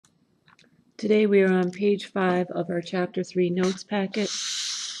Today we are on page 5 of our Chapter 3 notes packet.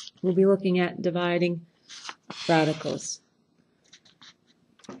 We'll be looking at dividing radicals.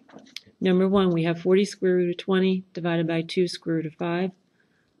 Number 1, we have 40 square root of 20 divided by 2 square root of 5.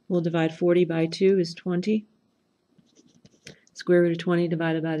 We'll divide 40 by 2 is 20. Square root of 20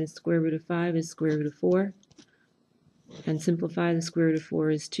 divided by the square root of 5 is square root of 4. And simplify, the square root of 4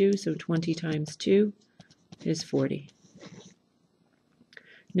 is 2, so 20 times 2 is 40.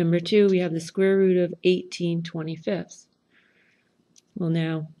 Number 2, we have the square root of 18/25. Well,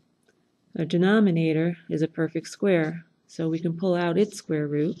 now, our denominator is a perfect square, so we can pull out its square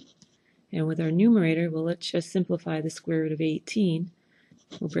root. And with our numerator, well, let's just simplify the square root of 18.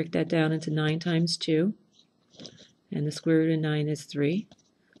 We'll break that down into 9 times 2. And the square root of 9 is 3.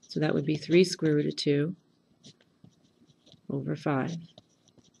 So that would be 3 square root of 2 over 5.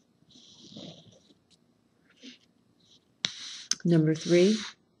 Number 3,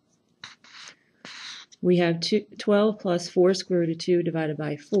 we have 12 plus 4 square root of 2 divided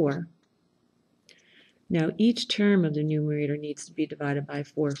by 4. Now each term of the numerator needs to be divided by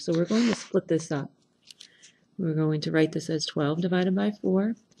 4, so we're going to split this up. We're going to write this as 12 divided by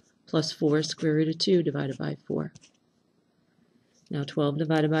 4 plus 4 square root of 2 divided by 4. Now 12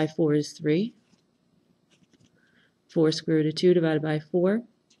 divided by 4 is 3. 4 square root of 2 divided by 4.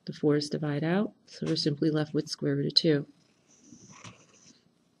 The 4's divide out, so we're simply left with square root of 2.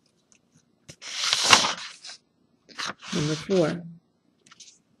 Number 4.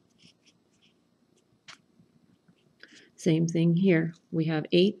 Same thing here. We have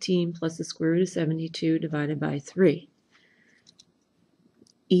 18 plus the square root of 72 divided by 3.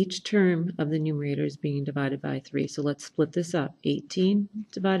 Each term of the numerator is being divided by 3, so let's split this up. 18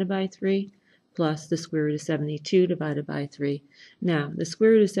 divided by 3 plus the square root of 72 divided by 3. Now, the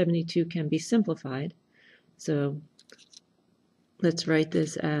square root of 72 can be simplified, so let's write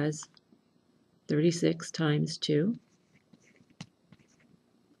this as 36 times 2.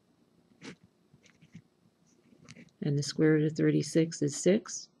 And the square root of 36 is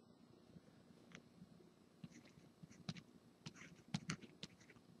 6.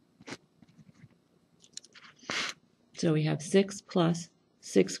 So we have 6 plus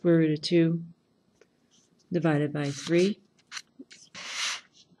 6 square root of 2 divided by 3.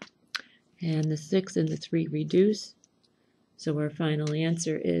 And the 6 and the 3 reduce. So our final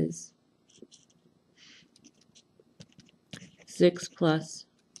answer is 6 plus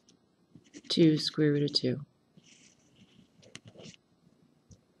 2 square root of 2.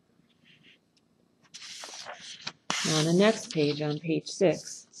 Now on the next page, on page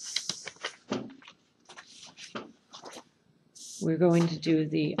 6, we're going to do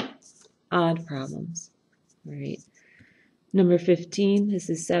the odd problems, right? Number 15, this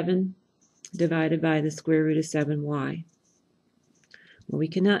is 7 divided by the square root of 7y. Well, we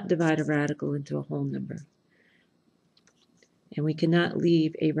cannot divide a radical into a whole number. And we cannot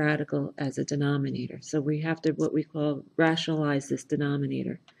leave a radical as a denominator. So we have to, what we call, rationalize this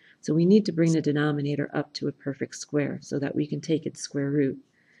denominator. So we need to bring the denominator up to a perfect square so that we can take its square root.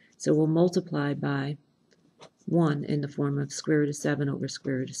 So we'll multiply by 1 in the form of square root of 7 over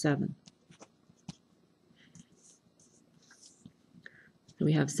square root of 7. So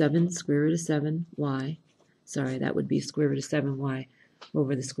we have 7 square root of 7y. Sorry, that would be square root of 7y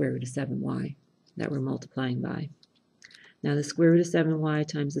over the square root of 7y that we're multiplying by. Now the square root of 7y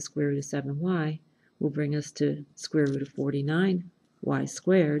times the square root of 7y will bring us to square root of 49y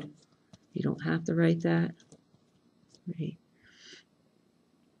squared. You don't have to write that. Right.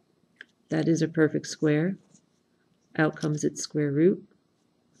 That is a perfect square. Out comes its square root.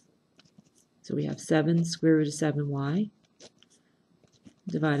 So we have 7 square root of 7y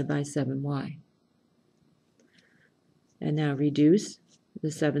divided by 7y. And now reduce. The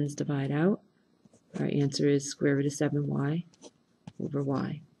 7's divide out. Our answer is square root of 7y over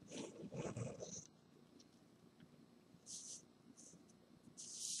y.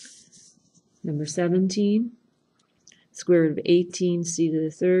 Number 17, square root of 18c to the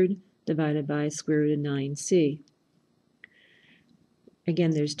third divided by square root of 9c.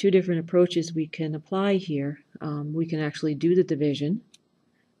 Again, there's two different approaches we can apply here. We can actually do the division,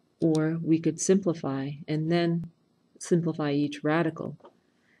 or we could simplify and then simplify each radical,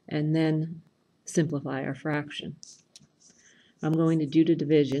 and then simplify our fraction. I'm going to do the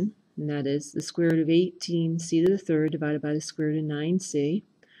division, and that is the square root of 18c to the third divided by the square root of 9c.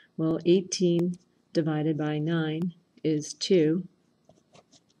 Well, 18 divided by 9 is 2,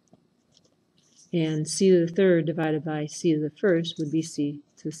 and c to the third divided by c to the first would be c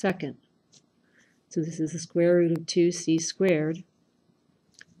to the second. So this is the square root of 2c squared.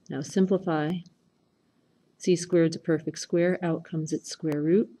 Now simplify. C squared is a perfect square. Out comes its square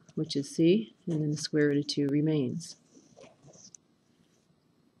root. which is c, and then the square root of 2 remains.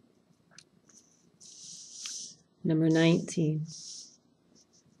 Number 19.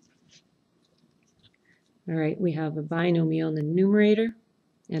 All right, we have a binomial in the numerator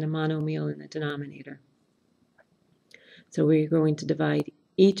and a monomial in the denominator. So we're going to divide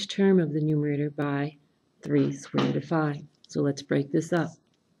each term of the numerator by 3 square root of 5. So let's break this up.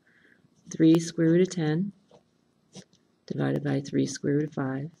 3 square root of 10 divided by 3 square root of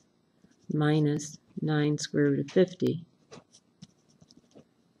 5 minus 9 square root of 50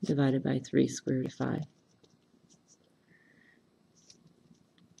 divided by 3 square root of 5.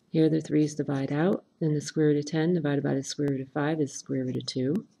 Here the 3's divide out, then the square root of 10 divided by the square root of 5 is square root of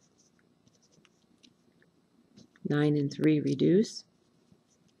 2. 9 and 3 reduce,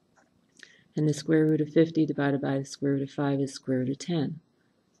 and the square root of 50 divided by the square root of 5 is square root of 10.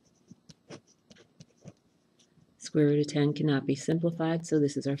 Square root of 10 cannot be simplified, so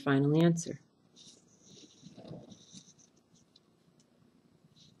this is our final answer.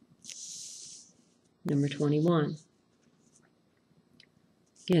 Number 21.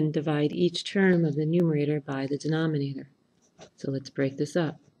 Again, divide each term of the numerator by the denominator. So let's break this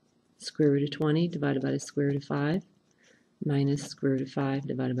up. Square root of 20 divided by the square root of 5 minus square root of 5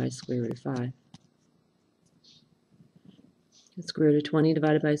 divided by the square root of 5. The square root of 20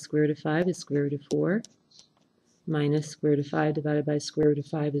 divided by the square root of 5 is square root of 4 minus square root of 5 divided by square root of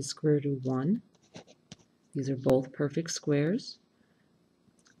 5 is square root of 1. These are both perfect squares.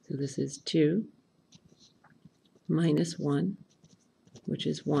 So this is 2 minus 1, which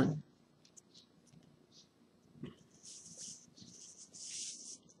is 1.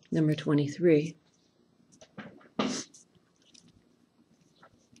 Number 23.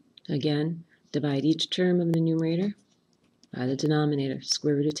 Again, divide each term of the numerator by the denominator.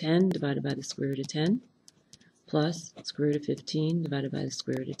 Square root of 10 divided by the square root of 10 plus square root of 15 divided by the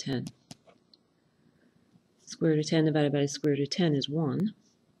square root of 10. Square root of 10 divided by the square root of 10 is 1.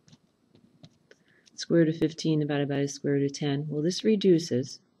 Square root of 15 divided by the square root of 10, well, this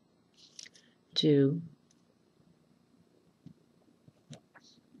reduces to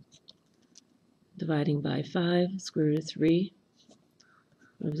dividing by 5, square root of 3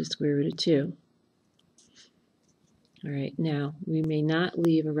 over the square root of 2. All right, now we may not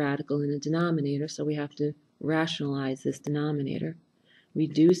leave a radical in the denominator, so we have to rationalize this denominator. We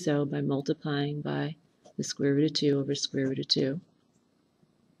do so by multiplying by the square root of 2 over square root of 2.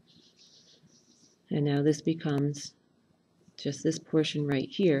 And now this becomes just this portion right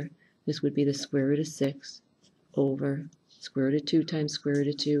here. This would be the square root of 6 over square root of 2 times square root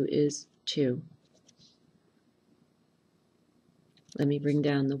of 2 is 2. Let me bring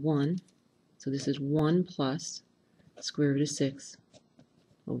down the 1. So this is 1 plus square root of 6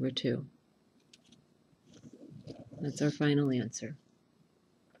 over 2. That's our final answer.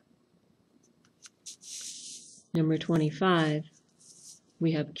 Number 25,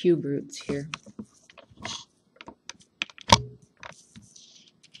 we have cube roots here.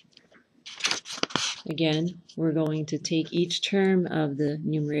 Again, we're going to take each term of the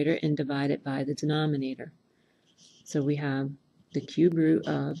numerator and divide it by the denominator. So we have the cube root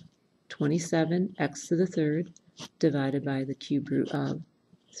of 27x to the third divided by the cube root of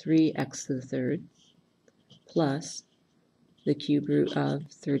 3x to the third plus the cube root of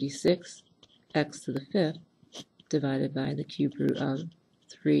 36x to the fifth divided by the cube root of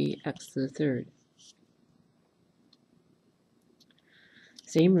 3x to the third.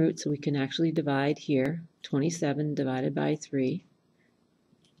 Same root, so we can actually divide here. 27 divided by 3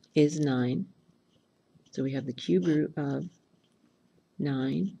 is 9. So we have the cube root of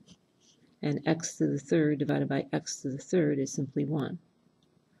 9, and x to the third divided by x to the third is simply 1.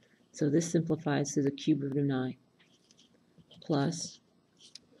 So this simplifies to the cube root of 9 plus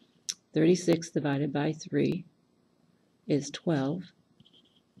 36 divided by 3 is 12.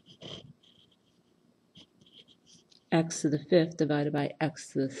 X to the fifth divided by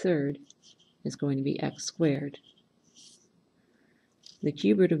x to the third is going to be x squared. The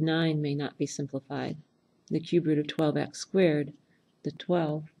cube root of 9 may not be simplified. The cube root of 12x squared, the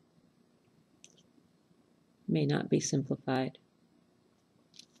 12, may not be simplified.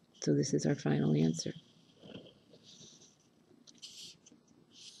 So this is our final answer.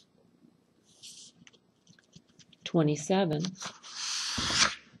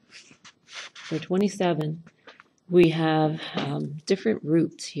 For 27, we have different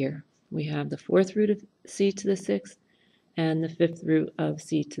roots here. We have the fourth root of c to the sixth and the fifth root of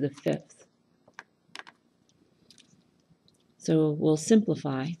c to the fifth. So we'll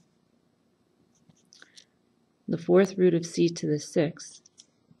simplify. The fourth root of c to the sixth.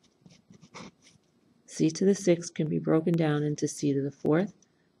 C to the sixth can be broken down into c to the fourth,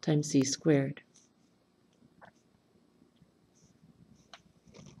 times c squared.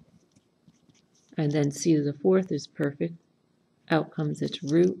 And then c to the fourth is perfect. Out comes its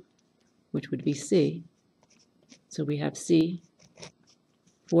root, which would be c. So we have c,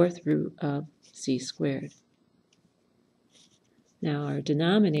 fourth root of c squared. Now our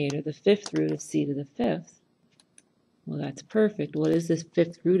denominator, the fifth root of c to the fifth, well, that's perfect. What is this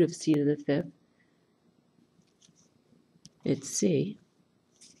fifth root of c to the fifth? It's c.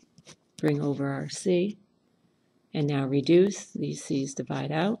 Bring over our c. And now reduce. These c's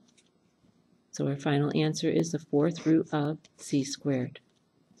divide out. So our final answer is the fourth root of c squared.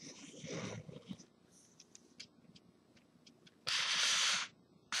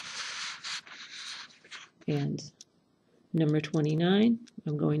 And number 29,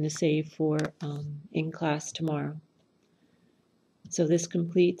 I'm going to save for in class tomorrow. So this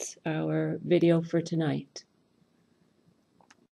completes our video for tonight.